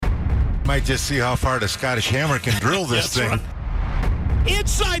Might just see how far the Scottish Hammer can drill this thing. Right.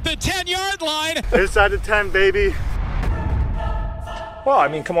 Inside the 10-yard line. Inside the 10, baby. Well, I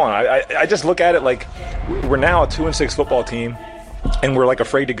mean, come on. I just look at it like we're now a 2-6 football team, and we're like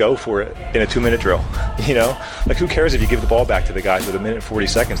afraid to go for it in a 2-minute drill. You know, like who cares if you give the ball back to the guys with 1 minute and 40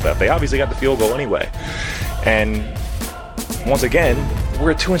 seconds left? They obviously got the field goal anyway. And once again,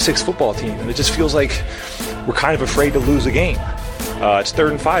 we're a 2-6 football team, and it just feels like we're kind of afraid to lose a game. It's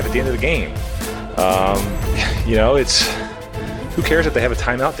 3rd and 5 at the end of the game. You know, it's who cares if they have a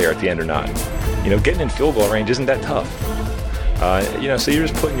timeout there at the end or not? You know, getting in field goal range isn't that tough. You know, so you're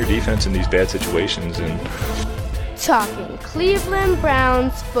just putting your defense in these bad situations. And talking Cleveland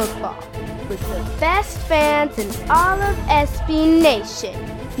Browns football with the best fans in all of SB Nation.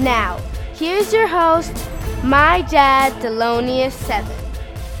 Now, here's your host, my dad, Delonious7.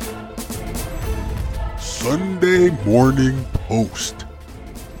 Sunday Morning Post.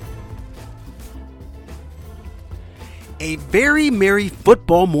 A very merry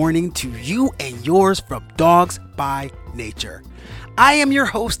football morning to you and yours from Dogs by Nature. I am your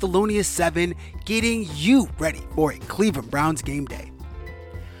host, Delonious7, getting you ready for a Cleveland Browns game day.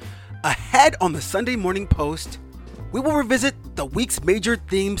 Ahead on the Sunday Morning Post, we will revisit the week's major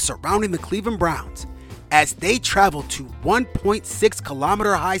themes surrounding the Cleveland Browns as they travel to 1.6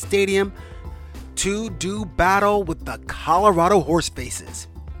 kilometer high stadium to do battle with the Colorado Horsefaces.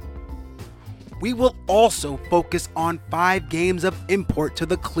 We will also focus on 5 games of import to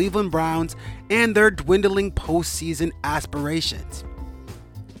the Cleveland Browns and their dwindling postseason aspirations.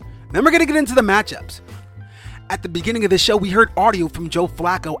 Then we're going to get into the matchups. At the beginning of the show, we heard audio from Joe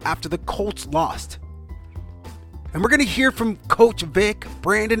Flacco after the Colts lost. And we're going to hear from Coach Vic,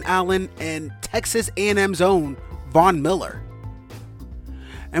 Brandon Allen, and Texas A&M's own Von Miller.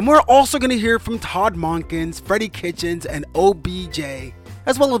 And we're also going to hear from Todd Monken, Freddie Kitchens, and OBJ,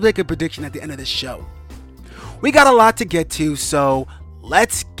 as well as make a prediction at the end of the show. We got a lot to get to, so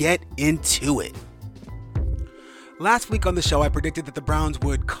let's get into it. Last week on the show, I predicted that the Browns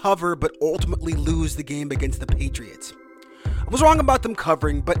would cover but ultimately lose the game against the Patriots. I was wrong about them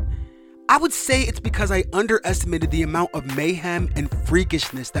covering, but I would say it's because I underestimated the amount of mayhem and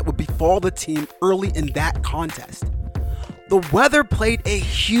freakishness that would befall the team early in that contest. The weather played a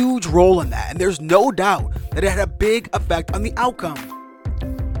huge role in that, and there's no doubt that it had a big effect on the outcome.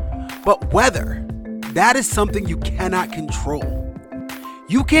 But weather, that is something you cannot control.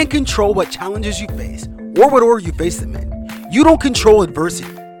 You can't control what challenges you face or what order you face them in. You don't control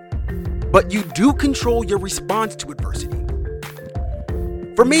adversity, but you do control your response to adversity.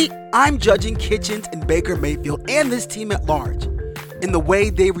 For me, I'm judging Kitchens and Baker Mayfield and this team at large in the way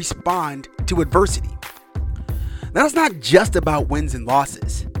they respond to adversity. Now, it's not just about wins and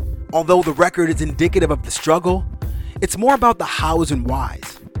losses. Although the record is indicative of the struggle, it's more about the hows and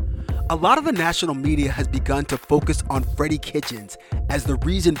whys. A lot of the national media has begun to focus on Freddie Kitchens as the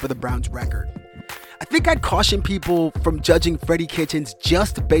reason for the Browns' record. I think I'd caution people from judging Freddie Kitchens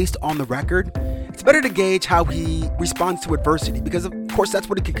just based on the record. It's better to gauge how he responds to adversity because, of course, that's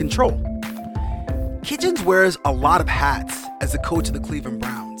what he can control. Kitchens wears a lot of hats as the coach of the Cleveland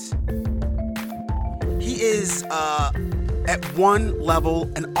Browns. He is, at one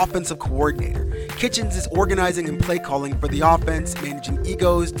level, an offensive coordinator. Kitchens is organizing and play calling for the offense, managing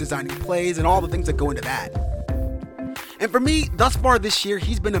egos, designing plays, and all the things that go into that. And for me, thus far this year,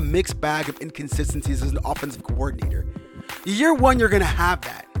 he's been a mixed bag of inconsistencies as an offensive coordinator. Year one, you're going to have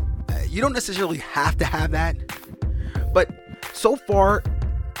that. You don't necessarily have to have that. But so far,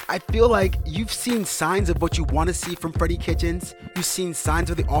 I feel like you've seen signs of what you want to see from Freddie Kitchens. You've seen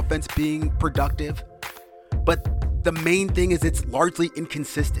signs of the offense being productive. But the main thing is it's largely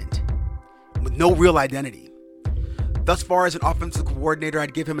inconsistent with no real identity. Thus far, as an offensive coordinator,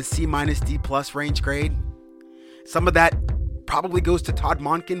 I'd give him a C- D+ range grade. Some of that probably goes to Todd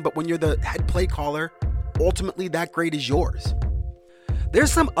Monken, but when you're the head play caller, ultimately that grade is yours.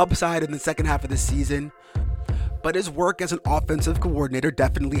 There's some upside in the second half of the season, but his work as an offensive coordinator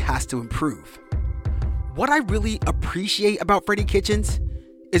definitely has to improve. What I really appreciate about Freddie Kitchens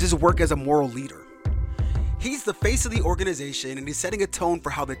is his work as a moral leader. He's the face of the organization, and he's setting a tone for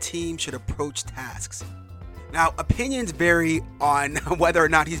how the team should approach tasks. Now, opinions vary on whether or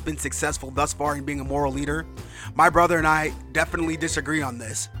not he's been successful thus far in being a moral leader. My brother and I definitely disagree on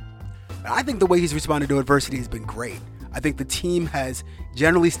this. But I think the way he's responded to adversity has been great. I think the team has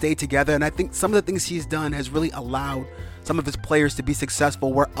generally stayed together, and I think some of the things he's done has really allowed some of his players to be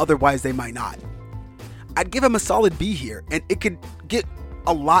successful where otherwise they might not. I'd give him a solid B here, and it could get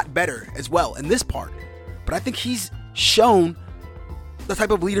a lot better as well in this part. But I think he's shown the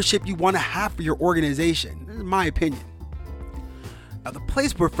type of leadership you want to have for your organization. This is my opinion. Now, the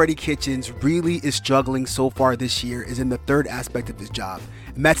place where Freddie Kitchens really is struggling so far this year is in the third aspect of his job,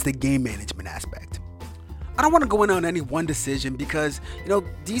 and that's the game management aspect. I don't want to go in on any one decision because,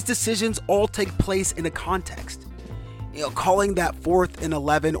 these decisions all take place in a context. Calling that 4th and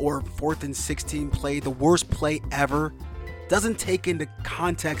 11 or 4th and 16 play the worst play ever doesn't take into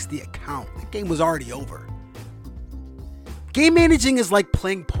context the account. The game was already over. Game managing is like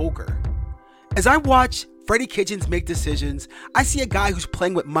playing poker. As I watch Freddie Kitchens make decisions, I see a guy who's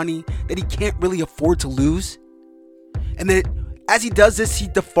playing with money that he can't really afford to lose. And then as he does this, he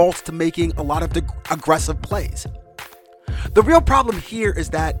defaults to making a lot of aggressive plays. The real problem here is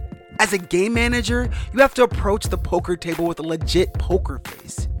that as a game manager, you have to approach the poker table with a legit poker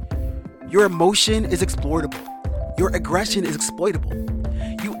face. Your emotion is exploitable. Your aggression is exploitable.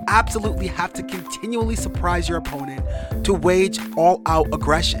 You absolutely have to continually surprise your opponent to wage all-out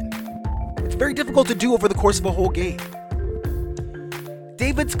aggression. It's very difficult to do over the course of a whole game.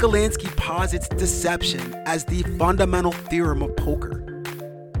 David Skolansky posits deception as the fundamental theorem of poker.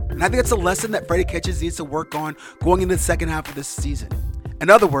 And I think it's a lesson that Freddie Kitchens needs to work on going into the second half of this season. In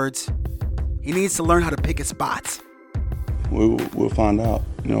other words, he needs to learn how to pick his spots. We'll find out.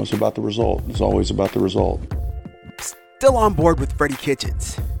 It's about the result. It's always about the result. Still on board with Freddie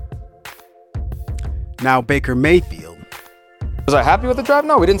Kitchens. Now Baker Mayfield. Was I happy with the drive?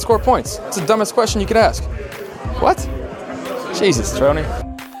 No, we didn't score points. It's the dumbest question you could ask. What? Jesus, Tony.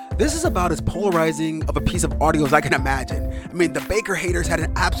 This is about as polarizing of a piece of audio as I can imagine. The Baker haters had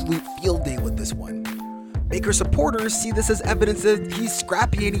an absolute field day with this one. Baker supporters see this as evidence that he's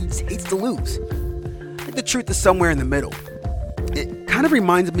scrappy and he hates to lose. I think the truth is somewhere in the middle. It kind of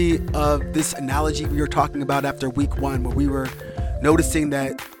reminds me of this analogy we were talking about after week 1, where we were noticing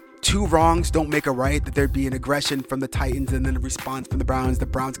that 2 wrongs don't make a right, that there'd be an aggression from the Titans and then a response from the Browns. The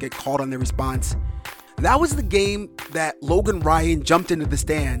Browns get called on their response. That was the game that Logan Ryan jumped into the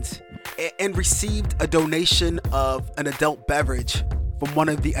stands and received a donation of an adult beverage from one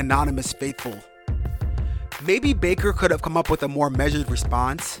of the anonymous faithful. Maybe Baker could have come up with a more measured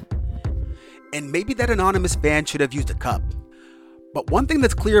response, and maybe that anonymous fan should have used a cup. But one thing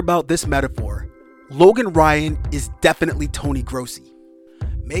that's clear about this metaphor, Logan Ryan is definitely Tony Grossi.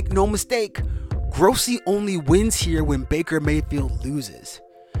 Make no mistake, Grossi only wins here when Baker Mayfield loses.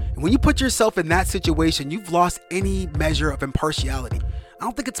 And when you put yourself in that situation, you've lost any measure of impartiality. I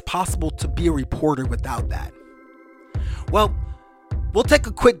don't think it's possible to be a reporter without that. Well, we'll take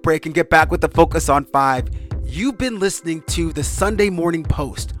a quick break and get back with the Focus on 5. You've been listening to the Sunday Morning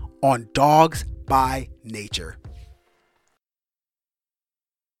Post on Dogs by Nature.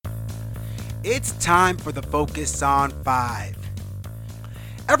 It's time for the Focus on 5.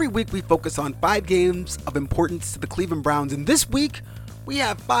 Every week we focus on 5 games of importance to the Cleveland Browns, and this week we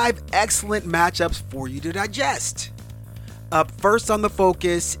have 5 excellent matchups for you to digest. Up first on the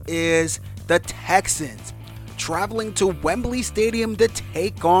Focus is the Texans, traveling to Wembley Stadium to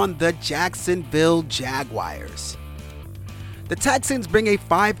take on the Jacksonville Jaguars. The Texans bring a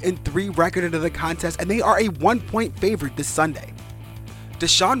 5-3 record into the contest, and they are a 1-point favorite this Sunday.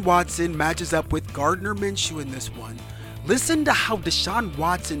 Deshaun Watson matches up with Gardner Minshew in this one. Listen to how Deshaun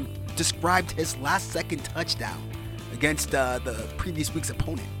Watson described his last-second touchdown against the previous week's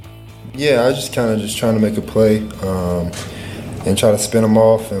opponent. Yeah, I was just trying to make a play and try to spin him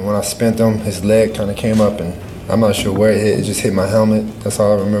off. And when I spent him, his leg kind of came up, and I'm not sure where it hit. It just hit my helmet. That's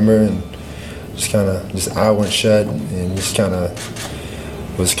all I remember. And just eye went shut, and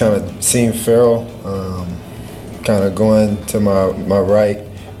was seeing Farrell going to my right.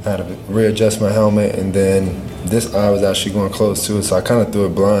 I had to readjust my helmet, and then this eye was actually going close to it, so I kind of threw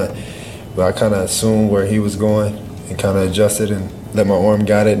it blind. But I kind of assumed where he was going and kind of adjusted and let my arm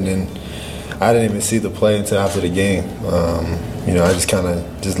got it, and then I didn't even see the play until after the game. I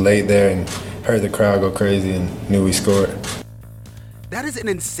just laid there and heard the crowd go crazy and knew we scored. That is an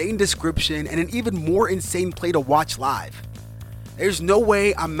insane description and an even more insane play to watch live. There's no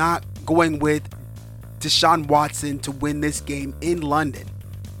way I'm not going with Deshaun Watson to win this game in London.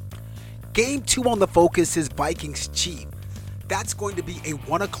 Game 2 on the Focus is Vikings-Chiefs. That's going to be a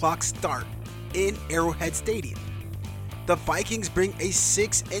 1 o'clock start in Arrowhead Stadium. The Vikings bring a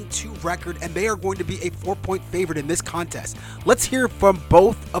 6-2 record, and they are going to be a 4-point favorite in this contest. Let's hear from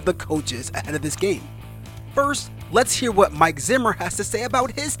both of the coaches ahead of this game. First, let's hear what Mike Zimmer has to say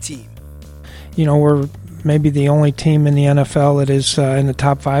about his team. We're maybe the only team in the NFL that is in the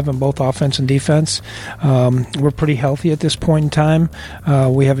top 5 in both offense and defense. We're pretty healthy at this point in time.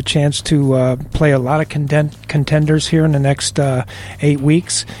 We have a chance to play a lot of contenders here in the next 8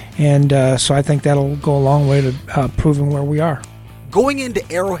 weeks, and so I think that'll go a long way to proving where we are. Going into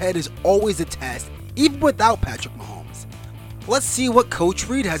Arrowhead is always a test, even without Patrick Mahomes. let's see what Coach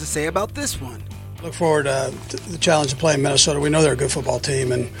Reed has to say about this one. Look forward to the challenge of playing Minnesota. We know they're a good football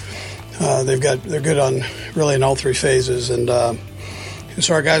team, and they're good on really in all three phases. And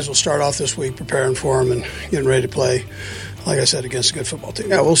so our guys will start off this week preparing for them and getting ready to play, like I said, against a good football team.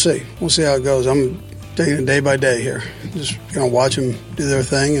 Yeah, we'll see. We'll see how it goes. I'm taking it day by day here. Just watch them do their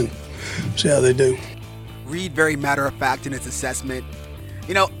thing and see how they do. Reed, very matter of fact in his assessment.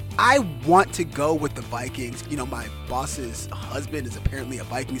 I want to go with the Vikings. My boss's husband is apparently a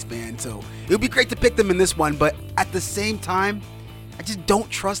Vikings fan, so it would be great to pick them in this one. But at the same time, I just don't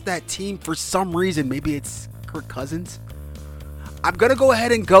trust that team for some reason. Maybe it's Kirk Cousins. I'm going to go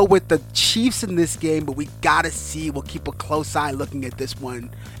ahead and go with the Chiefs in this game, but we got to see. We'll keep a close eye looking at this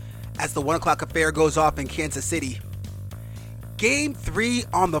one as the 1 o'clock affair goes off in Kansas City. Game 3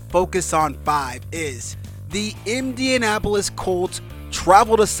 on the Focus on 5 is the Indianapolis Colts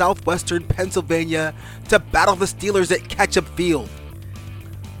travel to southwestern Pennsylvania to battle the Steelers at Ketchup Field.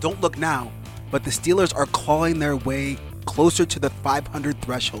 Don't look now, but the Steelers are clawing their way closer to the 500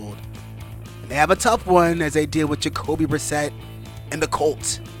 threshold. They have a tough one as they deal with Jacoby Brissett and the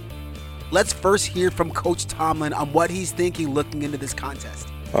Colts. Let's first hear from Coach Tomlin on what he's thinking looking into this contest.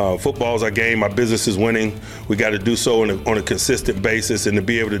 Football is our game. Our business is winning. We got to do so on a consistent basis, and to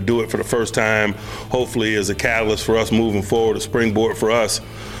be able to do it for the first time, hopefully, is a catalyst for us moving forward, a springboard for us.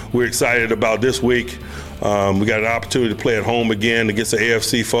 We're excited about this week. We got an opportunity to play at home again against the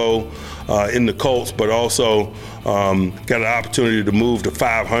AFC foe in the Colts, but also got an opportunity to move to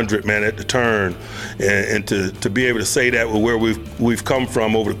 500, man, at the turn, and to be able to say that with where we've come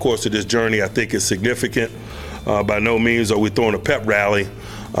from over the course of this journey, I think is significant. By no means are we throwing a pep rally,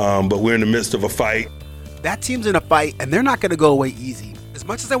 but we're in the midst of a fight. That team's in a fight, and they're not going to go away easy. As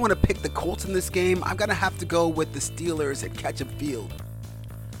much as I want to pick the Colts in this game, I'm going to have to go with the Steelers at Ketchup Field.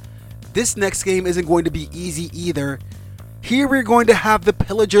 This next game isn't going to be easy either. Here we're going to have the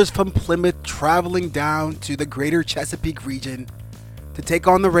Pillagers from Plymouth traveling down to the greater Chesapeake region to take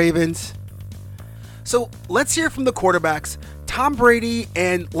on the Ravens. So let's hear from the quarterbacks, Tom Brady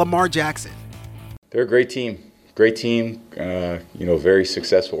and Lamar Jackson. They're a great team. Great team, very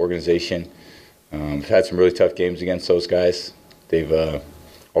successful organization. We've had some really tough games against those guys. They've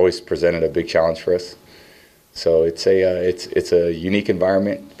always presented a big challenge for us. So it's a unique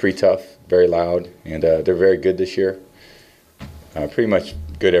environment, pretty tough, very loud, and they're very good this year. Pretty much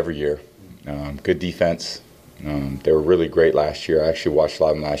good every year. Good defense. They were really great last year. I actually watched a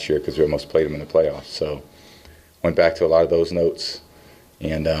lot of them last year because we almost played them in the playoffs. So went back to a lot of those notes,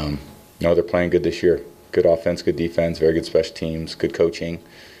 and they're playing good this year. Good offense, good defense, very good special teams, good coaching.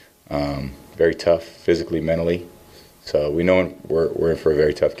 Very tough physically, mentally. So we know we're in for a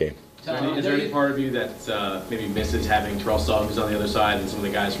very tough game. Is there any part of you that maybe misses having Terrell Suggs on the other side and some of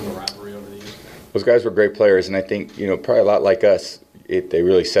the guys from the rivalry over the years? Those guys were great players, and I think probably a lot like us, they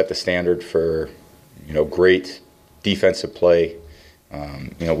really set the standard for great defensive play.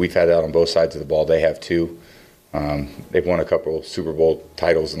 We've had that on both sides of the ball. They have too. They've won a couple Super Bowl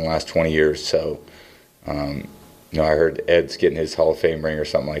titles in the last 20 years. So, I heard Ed's getting his Hall of Fame ring or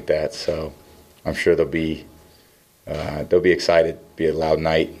something like that. So, I'm sure they'll be excited. Be a loud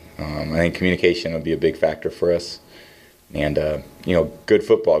night. I think communication will be a big factor for us, and good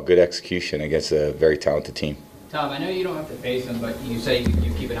football, good execution against a very talented team. Tom, I know you don't have to face them, but you say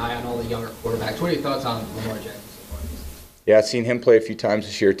you keep an eye on all the younger quarterbacks. What are your thoughts on Lamar Jackson so far? Yeah, I've seen him play a few times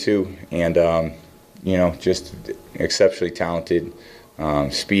this year too, and just exceptionally talented,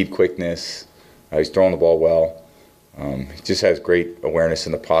 speed, quickness. He's throwing the ball well. He just has great awareness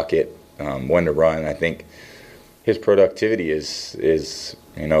in the pocket, when to run. I think his productivity is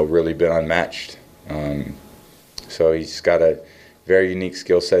really been unmatched. So he's got a very unique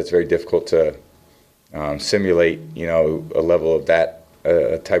skill set. It's very difficult to simulate, a level of that,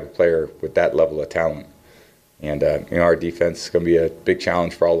 a type of player with that level of talent. And, our defense is going to be a big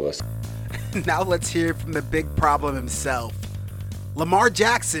challenge for all of us. Now let's hear from the big problem himself, Lamar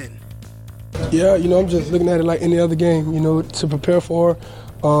Jackson. Yeah, I'm just looking at it like any other game, to prepare for,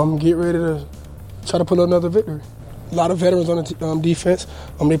 get ready to try to pull another victory. A lot of veterans on the defense.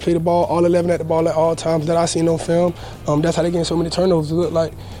 They play the ball, all 11 at the ball at all times that I seen on film. That's how they get so many turnovers. It look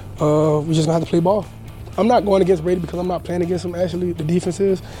like we just going to have to play ball. I'm not going against Brady because I'm not playing against him, actually, the defense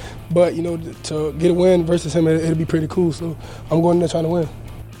is. But, to get a win versus him, it'll be pretty cool. So I'm going there trying to win.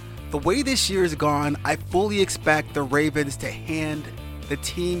 The way this year has gone, I fully expect the Ravens to hand the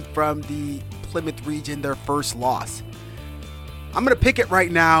team from the Plymouth region their first loss. I'm going to pick it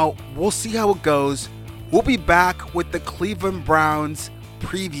right now. We'll see how it goes. We'll be back with the Cleveland Browns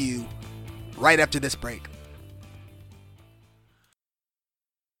preview right after this break.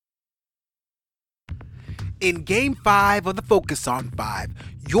 In Game 5 of the Focus on 5,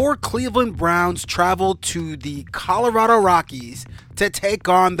 your Cleveland Browns travel to the Colorado Rockies to take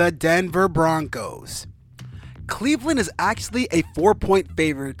on the Denver Broncos. Cleveland is actually a 4-point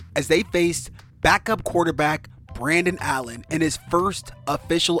favorite as they face backup quarterback Brandon Allen in his first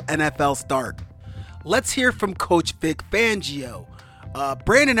official NFL start. Let's hear from Coach Vic Fangio,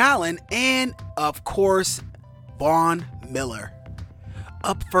 Brandon Allen, and of course, Von Miller.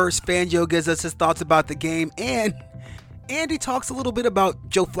 Up first, Fangio gives us his thoughts about the game, and Andy talks a little bit about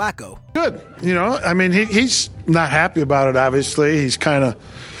Joe Flacco. Good. I mean, he's not happy about it, obviously. He's kind of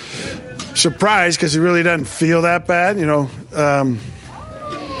surprised because he really doesn't feel that bad.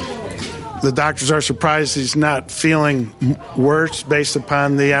 The doctors are surprised he's not feeling worse based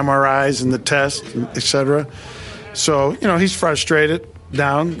upon the MRIs and the tests, et cetera. So, he's frustrated,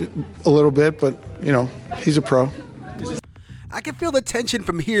 down a little bit, but, he's a pro. I can feel the tension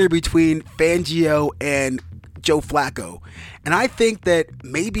from here between Fangio and Joe Flacco. And I think that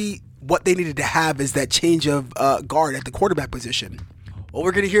maybe what they needed to have is that change of guard at the quarterback position. Well,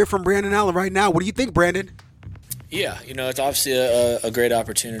 we're going to hear from Brandon Allen right now. What do you think, Brandon? Yeah, it's obviously a great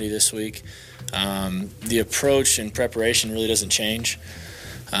opportunity this week. The approach and preparation really doesn't change.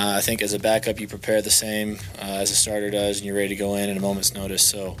 I think as a backup, you prepare the same as a starter does, and you're ready to go in at a moment's notice.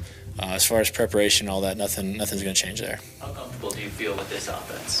 So as far as preparation, all that, nothing's going to change there. How comfortable do you feel with this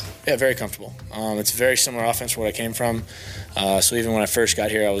offense? Yeah, very comfortable. It's a very similar offense where I came from. So even when I first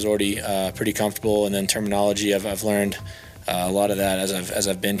got here, I was already pretty comfortable. And then terminology, I've learned a lot of that as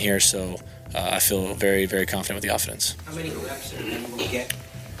I've been here. So I feel very, very confident with the offense. How many reps will you get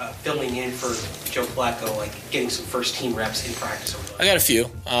filling in for Joe Flacco, like getting some first-team reps in practice? I got a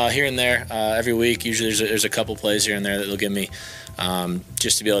few here and there every week. Usually there's a couple plays here and there that they'll give me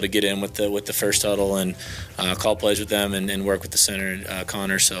just to be able to get in with the first huddle and call plays with them and work with the center,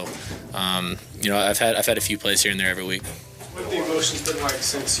 Connor. So, I've had a few plays here and there every week. What have the emotions been like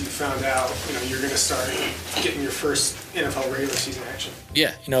since you found out, you're going to start getting your first NFL regular season action?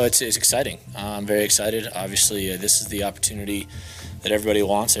 Yeah, it's exciting. I'm very excited. Obviously, this is the opportunity that everybody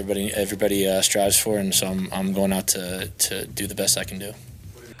wants, everybody strives for, and so I'm going out to do the best I can do.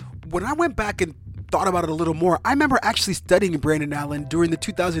 When I went back and thought about it a little more, I remember actually studying Brandon Allen during the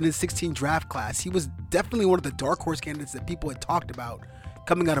 2016 draft class. He was definitely one of the dark horse candidates that people had talked about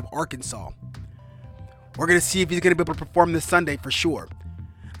coming out of Arkansas. We're going to see if he's going to be able to perform this Sunday for sure.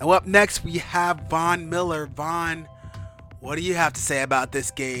 Now up next, we have Von Miller. Von, what do you have to say about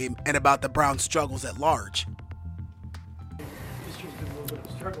this game and about the Browns' struggles at large?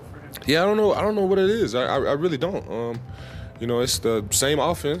 Yeah, I don't know what it is. I really don't. It's the same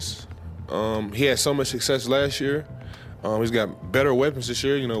offense. He had so much success last year. He's got better weapons this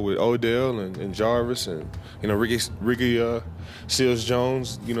year, with Odell and Jarvis and, Ricky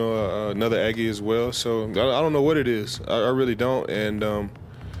Seals-Jones, another Aggie as well. So I don't know what it is. I really don't. And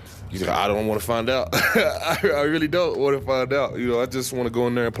I don't want to find out. I really don't want to find out. I just want to go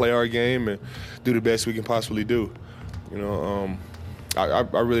in there and play our game and do the best we can possibly do.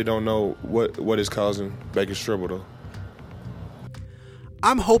 I really don't know what is causing Baker's trouble, though.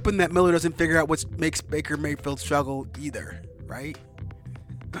 I'm hoping that Miller doesn't figure out what makes Baker Mayfield struggle either, right?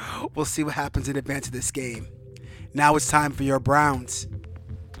 We'll see what happens in advance of this game. Now it's time for your Browns.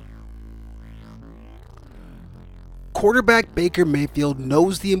 Quarterback Baker Mayfield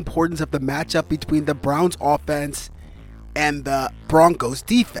knows the importance of the matchup between the Browns offense and the Broncos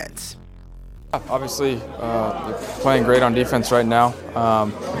defense. Obviously, they're playing great on defense right now.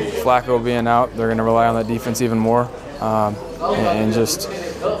 Flacco being out, they're going to rely on that defense even more.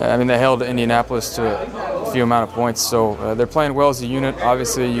 They held Indianapolis to a few amount of points, so they're playing well as a unit.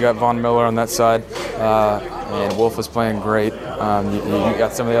 Obviously, you got Von Miller on that side, and Wolf is playing great. You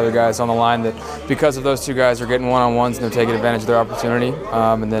got some of the other guys on the line that, because of those two guys, are getting one-on-ones and they're taking advantage of their opportunity.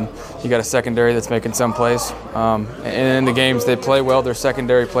 And then you got a secondary that's making some plays. And in the games they play well, their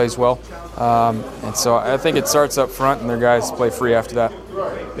secondary plays well. And so I think it starts up front and their guys play free after that.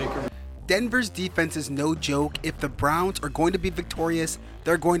 Denver's defense is no joke. If the Browns are going to be victorious,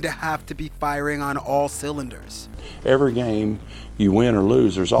 they're going to have to be firing on all cylinders. Every game you win or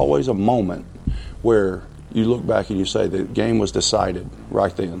lose, there's always a moment where you look back and you say the game was decided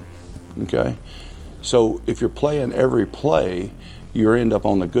right then, okay? So if you're playing every play, you end up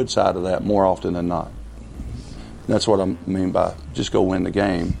on the good side of that more often than not. That's what I mean by just go win the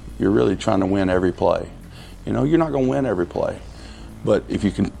game. You're really trying to win every play. You're not going to win every play. But if you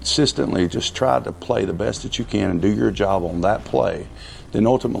consistently just try to play the best that you can and do your job on that play, then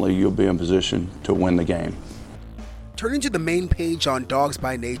ultimately you'll be in position to win the game. Turning to the main page on Dogs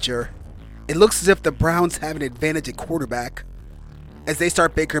by Nature, it looks as if the Browns have an advantage at quarterback as they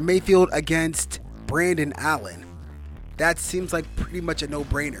start Baker Mayfield against Brandon Allen. That seems like pretty much a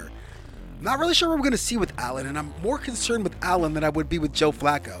no-brainer. I'm not really sure what we're going to see with Allen, and I'm more concerned with Allen than I would be with Joe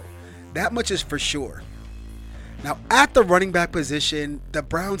Flacco. That much is for sure. Now, at the running back position, the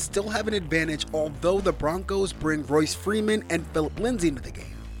Browns still have an advantage, although the Broncos bring Royce Freeman and Phillip Lindsay into the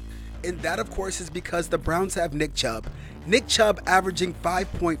game. And that, of course, is because the Browns have Nick Chubb. Nick Chubb averaging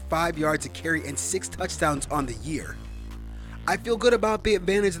 5.5 yards a carry and 6 touchdowns on the year. I feel good about the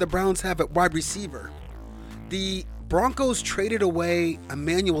advantage the Browns have at wide receiver. The Broncos traded away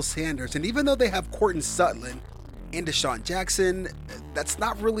Emmanuel Sanders, and even though they have Courtland Sutton and Deshaun Jackson, that's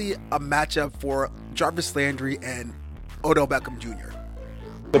not really a matchup for Jarvis Landry and Odell Beckham Jr.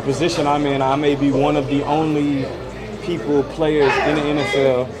 The position I'm in, I may be one of the only players in the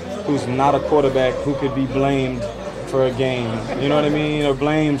NFL who's not a quarterback who could be blamed for a game. You know what I mean? Or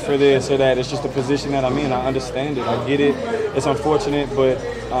blamed for this or that. It's just the position that I'm in. I understand it. I get it. It's unfortunate, but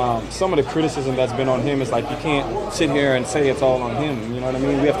some of the criticism that's been on him is like you can't sit here and say it's all on him. You know what I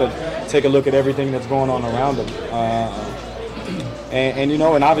mean? We have to take a look at everything that's going on around him. And you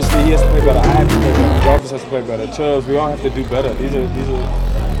know, and obviously he has to play better. I have to play better. Jarvis has to play better. Chubbs, we all have to do better.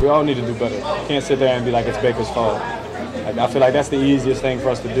 We all need to do better. You can't sit there and be like it's Baker's fault. Like, I feel like that's the easiest thing for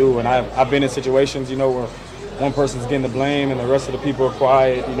us to do. And I've been in situations, you know, where one person's getting the blame and the rest of the people are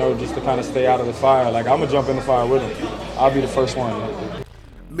quiet, you know, just to kind of stay out of the fire. Like, I'm going to jump in the fire with him. I'll be the first one. I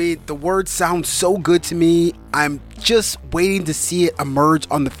mean, the words sound so good to me. I'm just waiting to see it emerge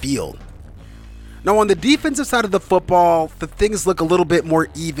on the field. Now, on the defensive side of the football, the things look a little bit more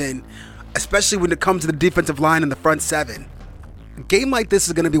even, especially when it comes to the defensive line and the front seven. A game like this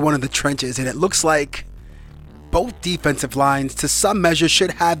is going to be one of the trenches, and it looks like both defensive lines, to some measure,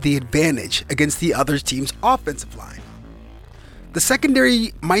 should have the advantage against the other team's offensive line. The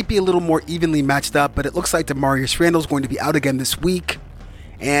secondary might be a little more evenly matched up, but it looks like Demarius Randall is going to be out again this week,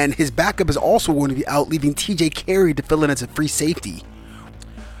 and his backup is also going to be out, leaving TJ Carey to fill in as a free safety.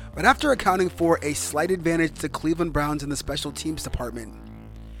 But after accounting for a slight advantage to Cleveland Browns in the special teams department,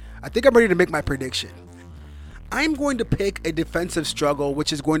 I think I'm ready to make my prediction. I'm going to pick a defensive struggle,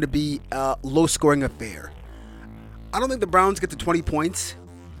 which is going to be a low-scoring affair. I don't think the Browns get to 20 points,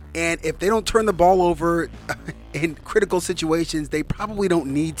 and if they don't turn the ball over in critical situations, they probably don't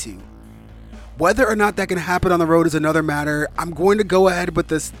need to. Whether or not that can happen on the road is another matter. I'm going to go ahead with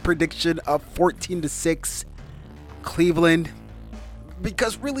this prediction of 14-6 Cleveland,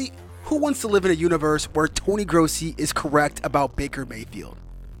 because really, who wants to live in a universe where Tony Grossi is correct about Baker Mayfield?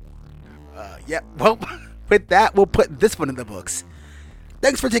 Well, with that, we'll put this one in the books.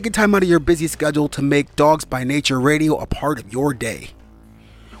 Thanks for taking time out of your busy schedule to make Dogs by Nature Radio a part of your day.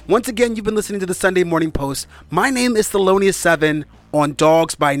 Once again, you've been listening to the Sunday Morning Post. My name is Thelonious7 on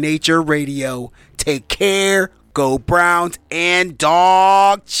Dogs by Nature Radio. Take care, go Browns, and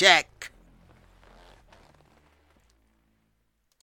dog check.